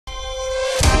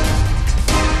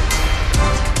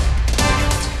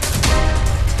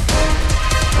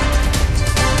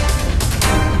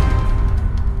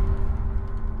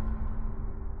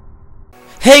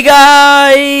Hey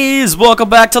guys! Welcome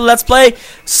back to Let's Play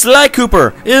Sly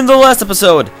Cooper. In the last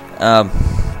episode, I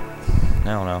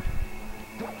don't know.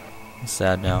 I'm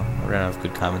sad now. I ran out of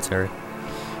good commentary.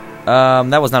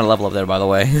 That was not a level up there, by the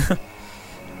way.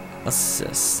 What's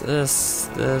this?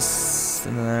 This,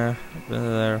 in there,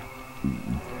 there.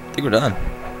 I think we're done.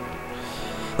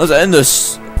 Let's end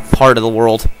this part of the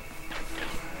world.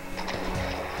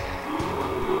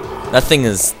 That thing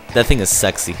is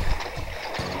sexy.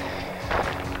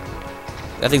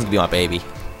 That thing's gonna be my baby.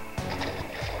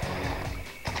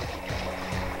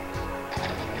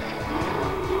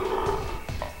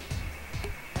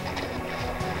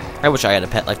 I wish I had a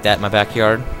pet like that in my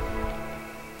backyard.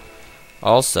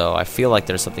 Also, I feel like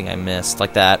there's something I missed,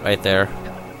 like that right there.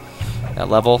 That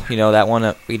level, you know, that one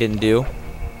that we didn't do.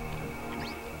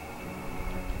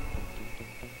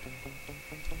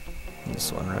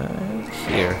 This one right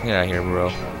here. Get out of here,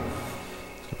 bro.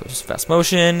 Just fast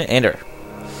motion, enter.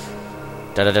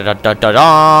 Da da da da da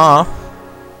da.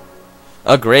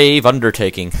 A grave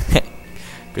undertaking.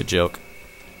 Good joke.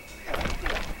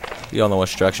 You all know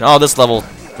which direction. Oh, this level.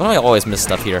 Why do I always miss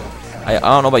stuff here? I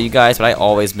don't know about you guys, but I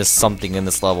always miss something in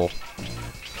this level.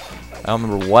 I don't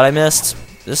remember what I missed.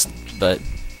 But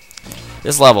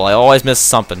this level, I always miss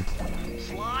something.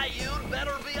 Sly, you'd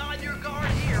better be on your guard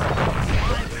here.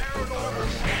 My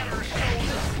paranormal scanner shows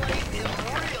this place is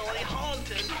really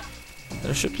haunted.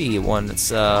 There should be one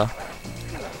that's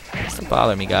stop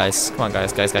bothering me, guys. Come on,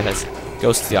 guys.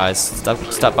 Ghost eyes.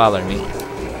 Stop bothering me.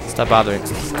 Stop bothering.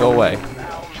 Just go away. Now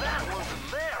that was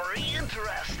very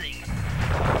interesting.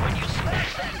 When you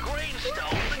smash that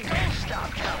gravestone, the ghosts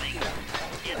stop coming.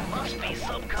 It must be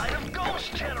some kind of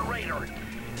ghost generator.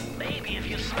 Maybe if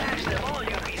you smash them all,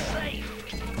 you'd be safe.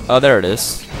 Oh, there it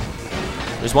is.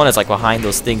 There's one that's like behind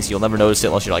those things. You'll never notice it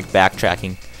unless you're like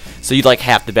backtracking. So you'd like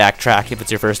have to backtrack if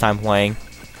it's your first time playing,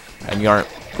 and you aren't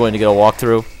going to get a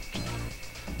walkthrough.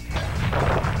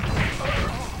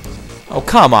 Oh,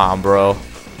 come on, bro.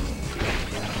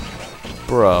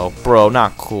 Bro,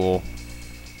 not cool.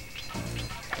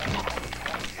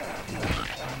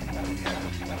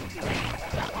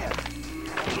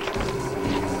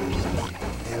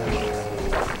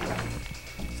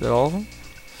 Is that all of them?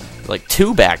 There's like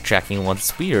two backtracking ones.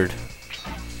 It's weird.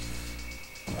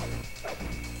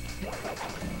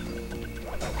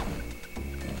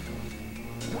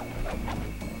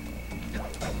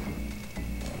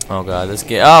 Oh god, this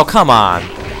game. Oh, come on.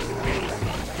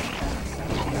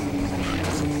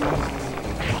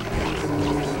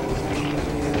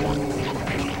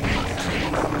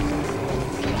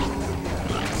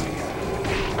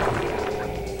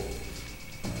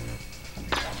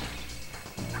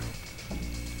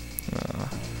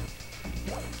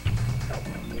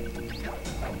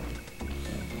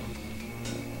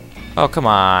 Oh, come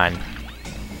on.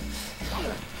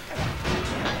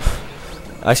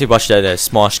 I actually watched that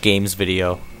Smosh Games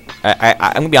video.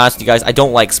 I'm gonna be honest with you guys, I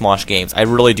don't like Smosh Games. I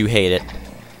really do hate it.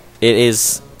 It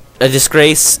is a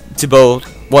disgrace to both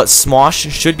what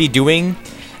Smosh should be doing,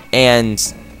 and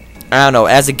I don't know,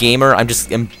 as a gamer, I'm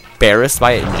just embarrassed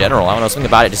by it in general. I don't know, something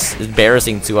about it just is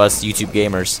embarrassing to us YouTube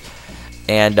gamers.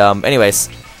 And anyways,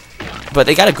 but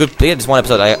they had this one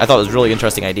episode I thought was a really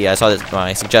interesting idea. I saw this,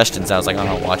 my suggestions, and I was like, oh,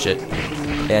 I'll watch it.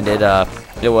 And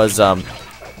it was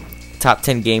top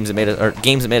 10 games that made us, or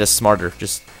games that made us smarter,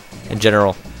 just in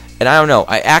general. And I don't know,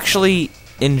 I actually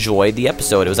enjoyed the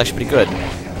episode. It was actually pretty good,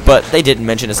 but they didn't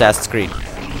mention Assassin's Creed.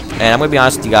 And I'm gonna be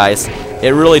honest with you guys,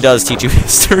 it really does teach you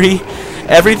history.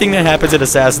 Everything that happens in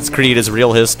Assassin's Creed is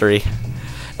real history,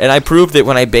 and I proved it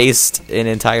when I based an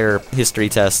entire history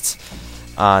test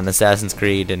on Assassin's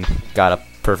Creed and got a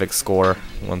perfect score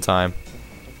one time.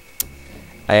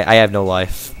 I have no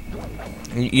life.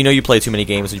 You know, you play too many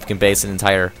games, you can base an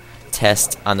entire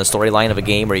test on the storyline of a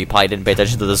game where you probably didn't pay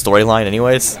attention to the storyline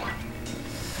anyways.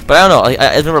 But I don't know,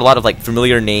 I remember a lot of like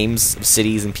familiar names of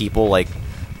cities and people, like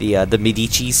the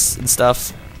Medicis and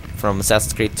stuff from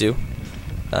Assassin's Creed 2.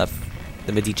 The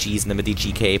Medicis and the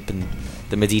Medici cape and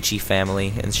the Medici family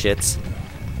and shits.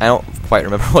 I don't quite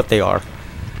remember what they are,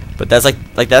 but that's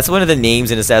like that's one of the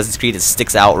names in Assassin's Creed that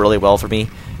sticks out really well for me.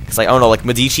 Cause like I don't know, like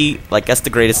Medici, like that's the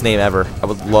greatest name ever. I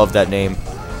would love that name.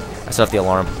 I set off the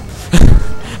alarm.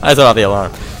 I set off the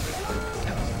alarm.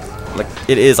 Like,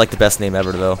 it is like the best name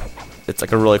ever, though. It's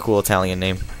like a really cool Italian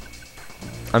name.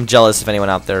 I'm jealous if anyone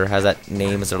out there has that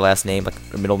name as their last name, like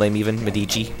a middle name even,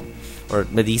 Medici or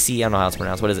Medici. I don't know how it's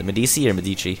pronounced. What is it, Medici or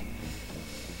Medici?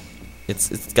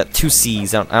 It's got two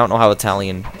C's. I don't know how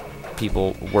Italian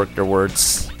people work their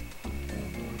words.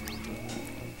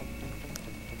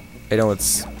 I know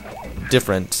it's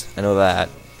different. I know that.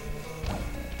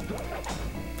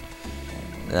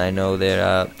 And I know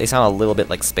that they sound a little bit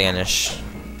like Spanish.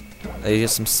 They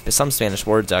use some Spanish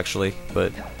words actually,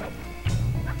 but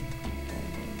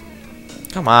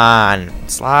come on,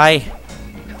 Sly. Should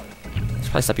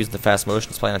probably stop using the fast motion.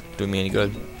 It's probably not doing me any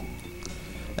good.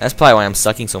 That's probably why I'm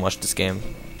sucking so much this game.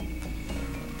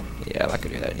 Yeah, I'm not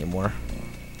gonna do that anymore.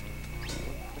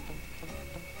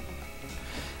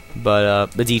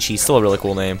 But Medici, still a really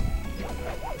cool name.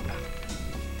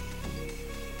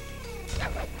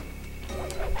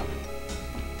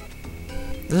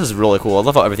 This is really cool. I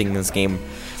love how everything in this game,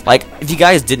 like, if you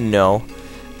guys didn't know,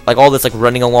 like, all this, like,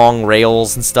 running along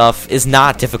rails and stuff is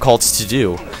not difficult to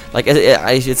do. Like,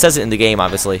 it says it in the game,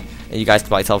 obviously, and you guys can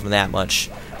probably tell from that much.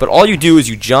 But all you do is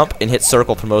you jump and hit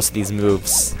circle for most of these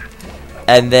moves.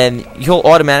 And then you'll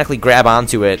automatically grab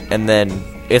onto it, and then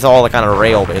it's all, like, on a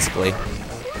rail, basically.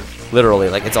 Literally,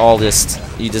 like, it's all just,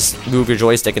 you just move your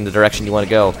joystick in the direction you want to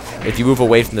go. If you move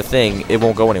away from the thing, it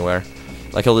won't go anywhere.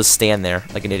 Like, he'll just stand there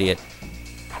like an idiot.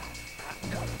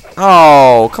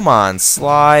 Oh, come on,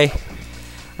 Sly.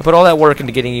 I put all that work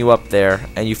into getting you up there,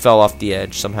 and you fell off the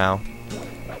edge somehow.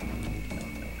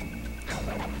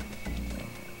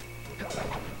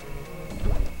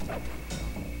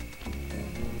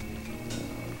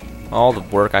 All the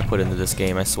work I put into this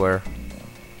game, I swear.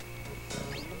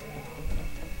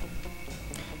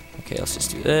 Okay, let's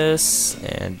just do this,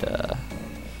 and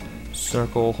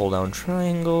circle, hold down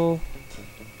triangle.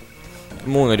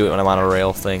 I'm only gonna do it when I'm on a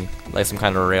rail thing, like some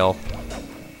kind of rail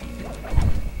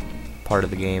part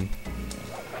of the game.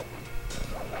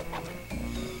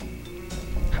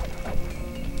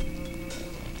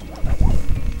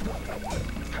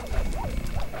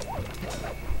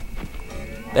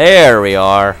 There we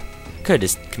are. Could have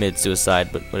just committed suicide,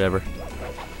 but whatever.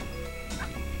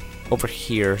 Over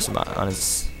here, some on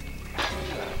his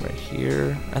right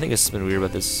here. I think it's been weird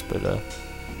about this, but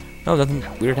no, nothing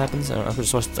weird happens. I don't know. I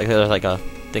just watched, like, there's like a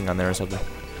thing on there or something,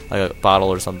 like a bottle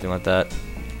or something like that.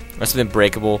 Or something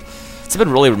breakable. It's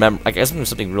been really I guess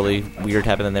something really weird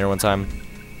happened in there one time.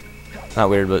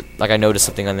 Not weird, but like I noticed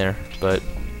something on there. But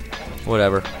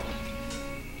whatever.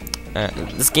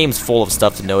 This game's full of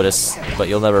stuff to notice, but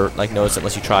you'll never like notice it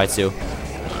unless you try to.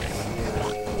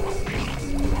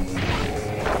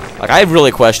 Like, I really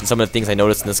question some of the things I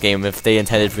noticed in this game, if they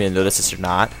intended for me to notice this or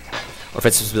not. Or if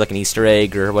it's supposed to be like an Easter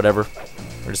egg or whatever.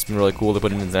 Or just been really cool to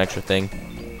put in as an extra thing.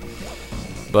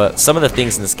 But some of the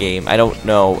things in this game, I don't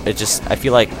know. It just, I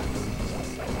feel like...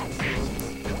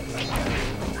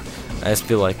 I just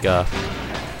feel like, I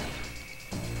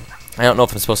don't know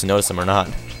if I'm supposed to notice them or not.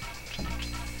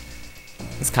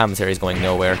 This commentary is going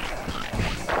nowhere.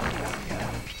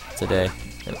 Today,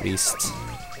 at least.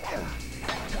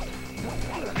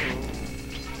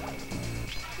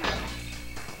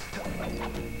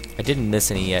 I didn't miss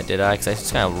any yet, did I? Because I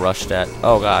just kind of rushed that.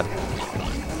 Oh, God.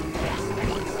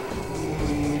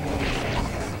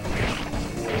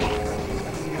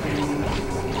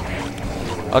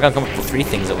 Oh, I gotta come up with 3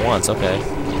 things at once, okay.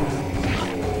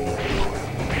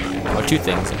 Or 2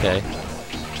 things, okay.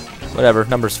 Whatever,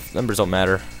 numbers don't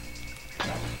matter.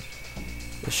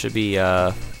 There should be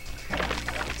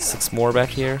 6 more back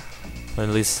here. Or at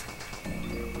least...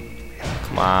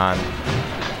 Come on.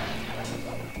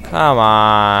 Come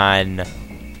on. I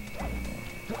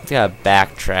gotta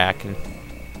backtrack and...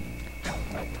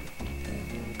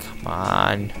 Come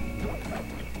on.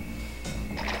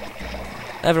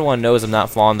 Everyone knows I'm not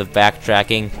fond of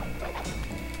backtracking.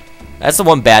 That's the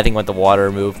one bad thing with the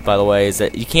water move, by the way, is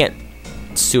that you can't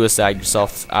suicide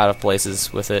yourself out of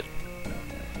places with it.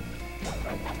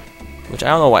 Which I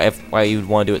don't know why you'd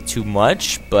want to do it too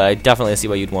much, but I definitely see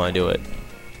why you'd want to do it.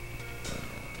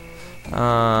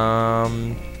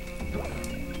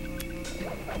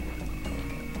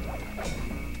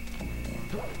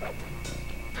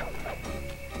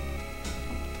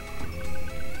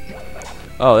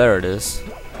 Oh, there it is.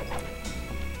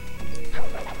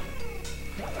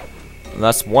 And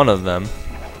that's one of them.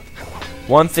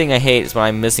 One thing I hate is when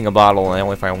I'm missing a bottle and I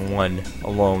only find one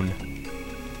alone.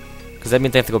 Because that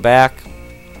means I have to go back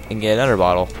and get another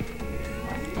bottle.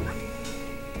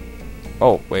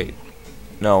 Oh, wait.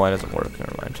 No, that doesn't work.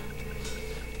 Never mind.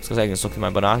 It's because I can just look through my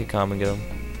Banakicom and get them.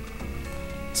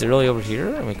 Is it really over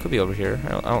here? I mean, it could be over here.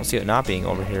 I don't see it not being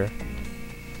over here.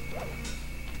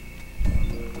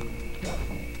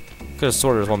 Could have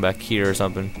sorted one back here or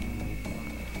something.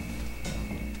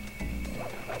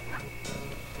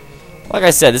 Like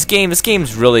I said, this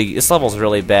level's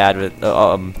really bad with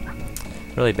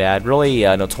really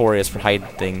notorious for hiding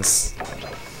things.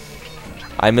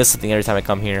 I miss something every time I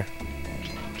come here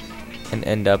and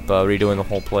end up redoing the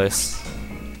whole place.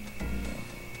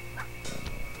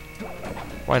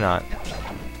 Why not?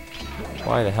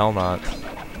 Why the hell not?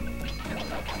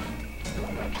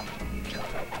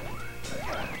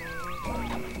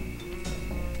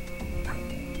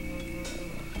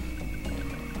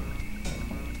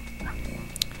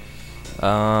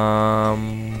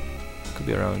 Could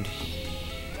be around.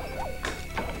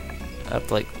 I have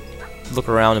to like look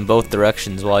around in both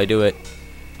directions while I do it.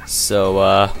 So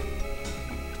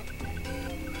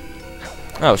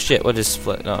oh shit! What just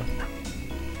split? No.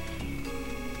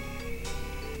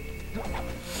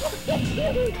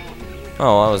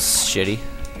 Oh, that was shitty.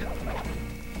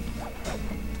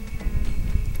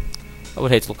 I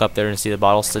would hate to look up there and see the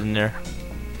bottle sitting there.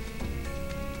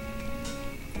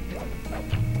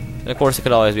 And of course, it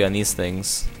could always be on these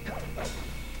things.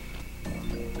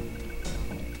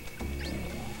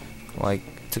 Like,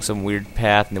 took some weird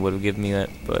path and they would have given me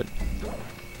it, but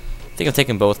I think I've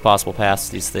taken both possible paths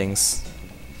to these things.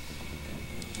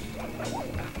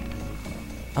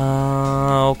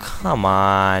 Oh, come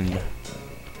on.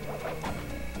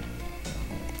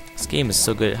 This game is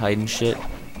so good at hiding shit.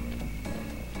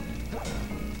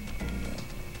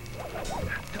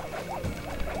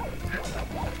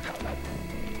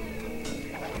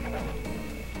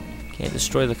 Can't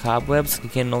destroy the cobwebs like you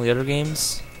can in all the other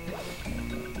games.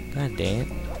 God dang it.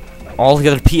 All the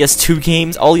other PS2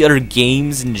 games, all the other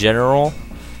games in general,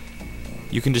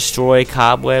 you can destroy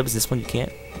cobwebs. This one you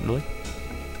can't? Really?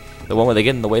 The one where they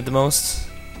get in the way the most?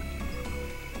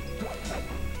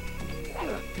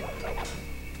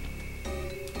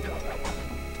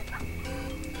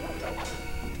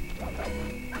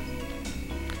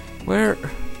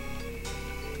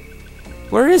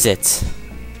 Where is it?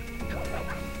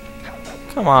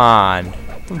 Come on.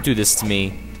 Don't do this to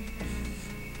me.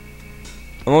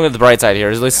 I'm looking at the bright side here.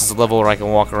 At least it's a level where I can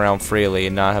walk around freely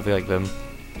and not have like them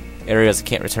areas I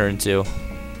can't return to.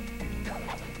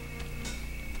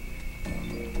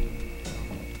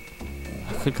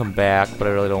 I could come back, but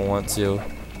I really don't want to.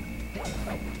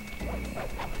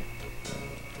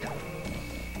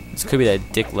 This could be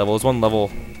that dick level. There's one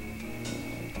level.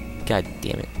 God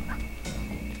damn it.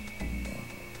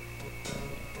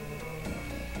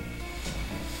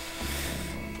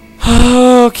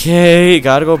 Okay,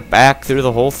 gotta go back through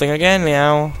the whole thing again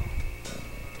now.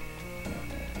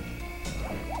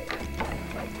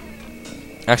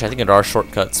 Actually, I think there are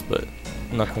shortcuts, but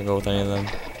I'm not gonna go with any of them.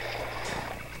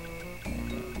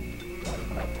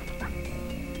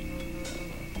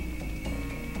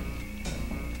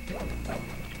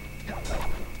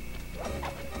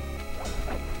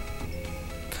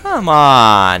 Come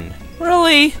on!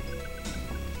 Really?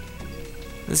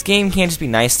 This game can't just be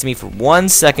nice to me for 1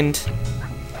 second.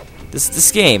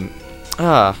 This game.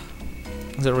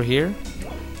 Is it over here?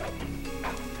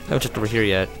 I haven't checked over here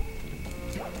yet.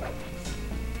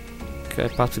 Could I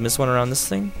possibly miss one around this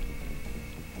thing?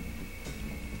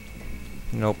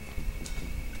 Nope.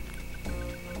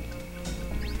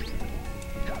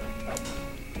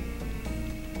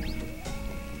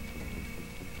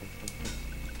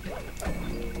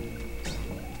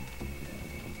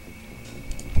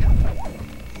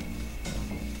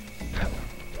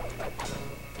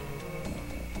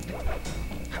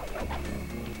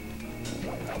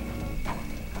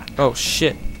 Oh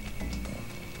shit.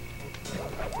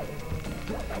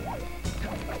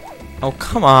 Oh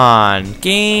come on,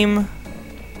 game. I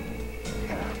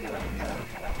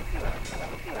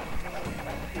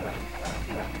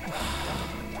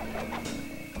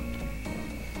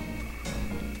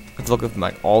have to look at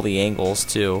like all the angles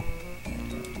too.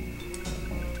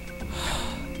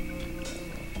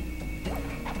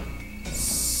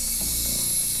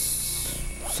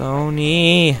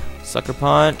 Sony, sucker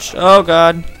punch. Oh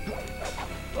god.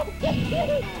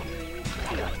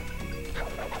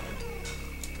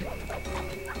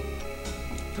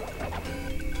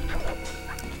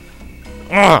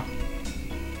 Ugh.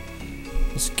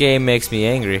 This game makes me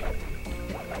angry.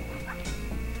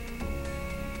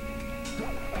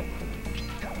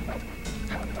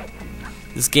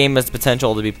 This game has the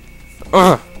potential to be.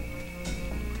 Ugh.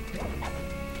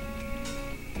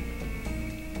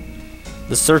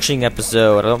 The searching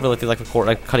episode. I don't really feel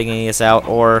like cutting any of this out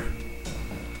or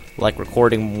like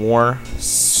recording more.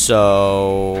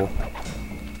 So.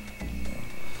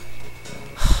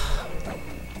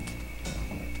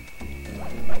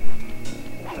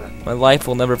 My life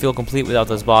will never feel complete without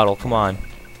this bottle. Come on.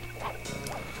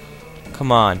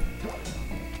 Come on.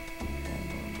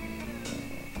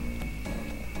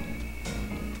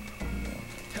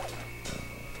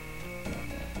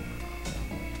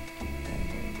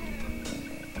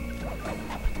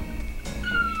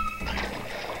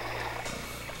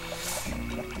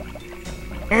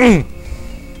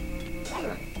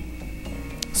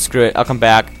 Screw it. I'll come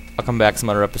back. I'll come back some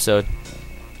other episode.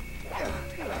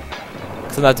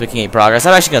 Because I'm not making any progress.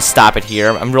 I'm actually going to stop it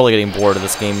here. I'm really getting bored of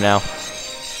this game now.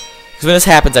 Because when this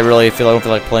happens, I don't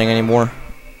feel like playing anymore.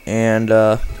 And,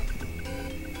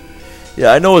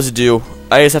 yeah, I know what to do.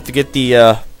 I just have to get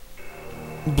the,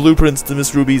 blueprints to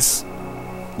Miss Ruby's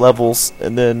levels,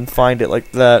 and then find it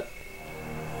like that.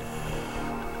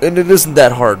 And it isn't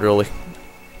that hard, really,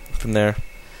 from there.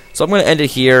 So I'm going to end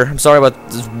it here. I'm sorry about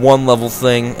this one level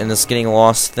thing and this getting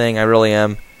lost thing. I really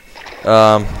am.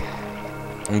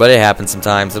 But it happens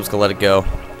sometimes. I'm just going to let it go.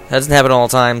 It doesn't happen all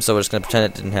the time, so we're just going to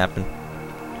pretend it didn't happen.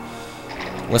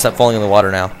 I'm going to stop falling in the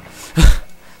water now.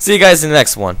 See you guys in the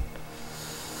next one.